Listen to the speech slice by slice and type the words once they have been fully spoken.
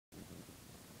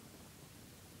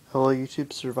Hello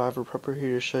YouTube, Survivor Prepper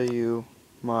here to show you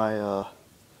my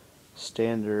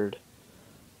standard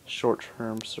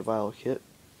short-term survival kit.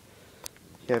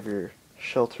 You have your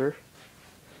shelter,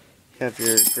 you have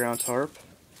your ground tarp,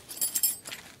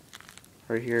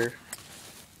 right here,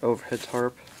 overhead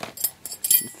tarp,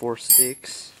 and 4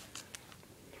 stakes.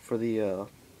 For the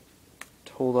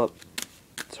hold up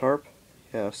tarp,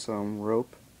 you have some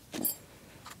rope,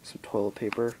 some toilet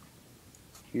paper.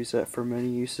 Use that for many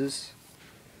uses.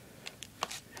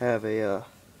 Have a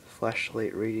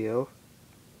flashlight radio.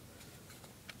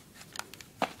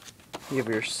 You have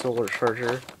your solar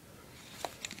charger.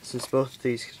 Since both of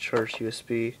these can charge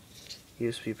USB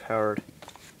powered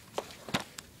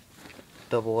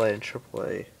AA and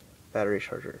AAA battery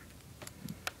charger.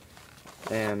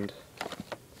 And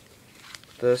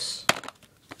this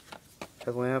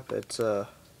headlamp, it's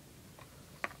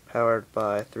powered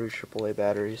by 3 AAA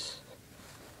batteries.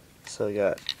 So you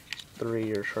got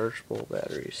 3 rechargeable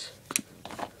batteries.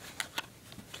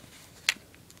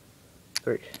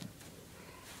 3.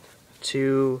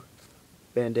 2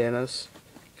 bandanas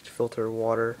to filter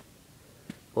water.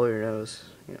 Blow your nose,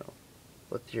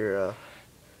 with your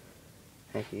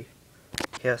hanky.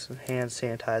 You have some hand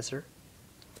sanitizer.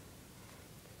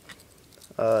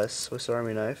 A Swiss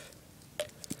Army knife.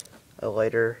 A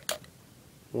lighter.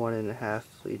 1.5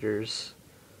 liters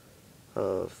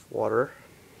of water.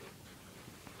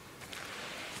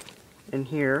 In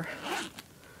here,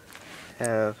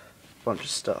 have a bunch of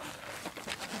stuff.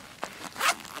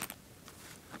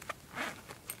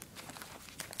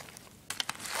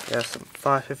 You have some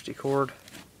 550 cord,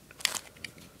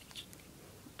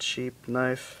 cheap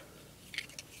knife,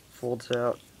 folds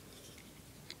out,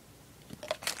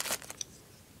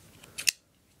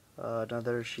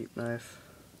 another cheap knife,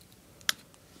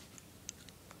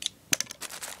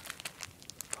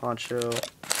 poncho,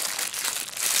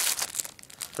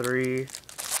 3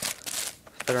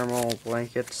 thermal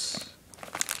blankets,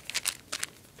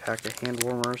 pack of hand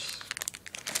warmers.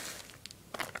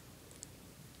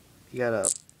 You got a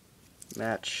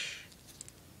match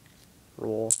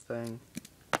roll thing,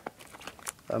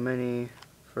 a mini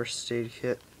first aid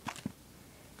kit,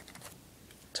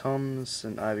 Tums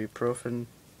and ibuprofen,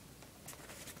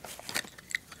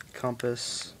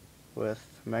 compass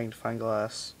with magnifying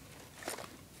glass,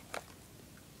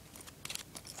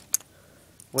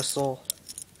 whistle.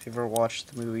 If you've ever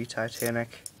watched the movie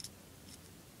Titanic,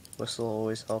 whistle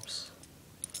always helps.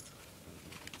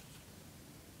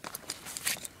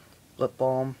 Lip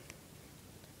balm.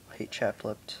 I hate chapped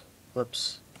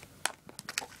lips.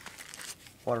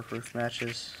 Waterproof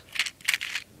matches.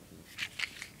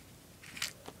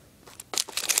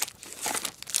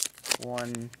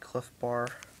 One Cliff Bar.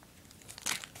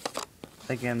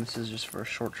 Again, this is just for a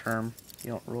short term. You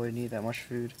don't really need that much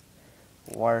food.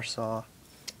 A wire saw.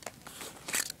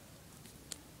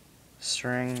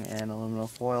 String and aluminum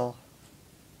foil.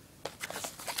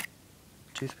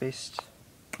 Toothpaste.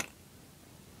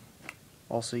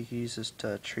 Also, you can use this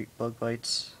to treat bug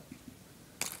bites.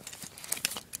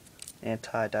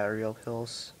 Anti-diarrheal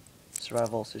pills.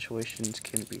 Survival situations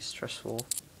can be stressful,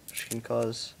 which can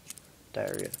cause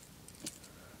diarrhea.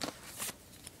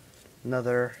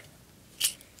 Another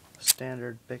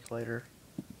standard Bic lighter.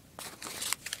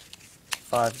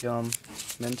 5 gum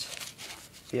mint.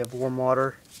 If you have warm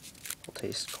water, it will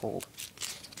taste cold.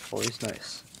 Always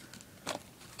nice.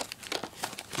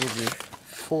 You have your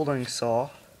folding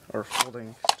saw or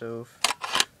folding stove.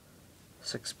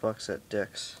 $6 at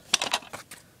Dick's.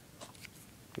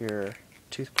 Your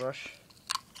toothbrush.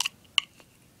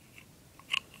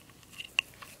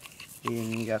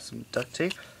 And you got some duct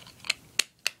tape.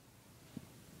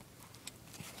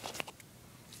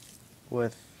 You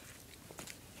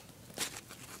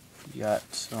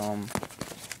got some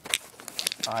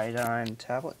iodine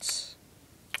tablets.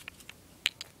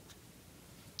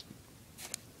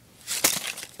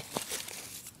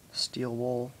 Steel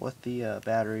wool with the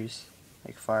batteries,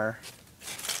 make fire.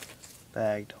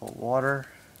 Bag to hold water.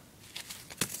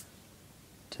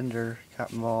 Tinder,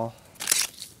 cotton ball.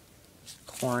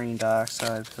 Chlorine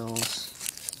dioxide pills.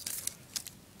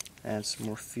 And some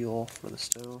more fuel for the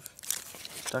stove.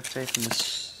 Duct tape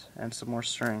and some more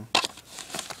string.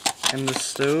 And the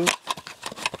stove,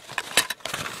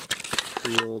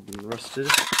 pretty old and rusted.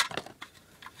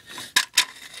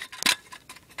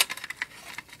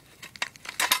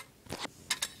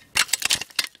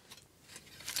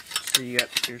 So you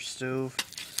got your stove,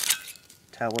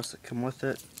 tablets that come with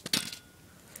it,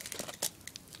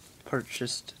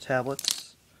 purchased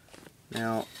tablets.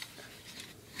 Now,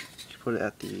 you put it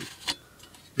at the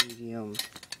medium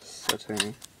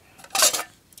setting.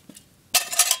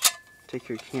 Take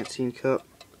your canteen cup,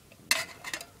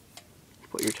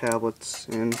 put your tablets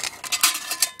in,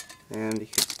 and you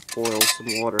can boil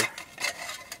some water.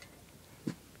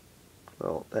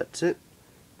 Well, that's it.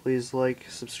 Please like,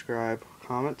 subscribe,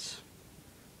 comment,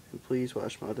 and please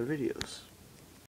watch my other videos.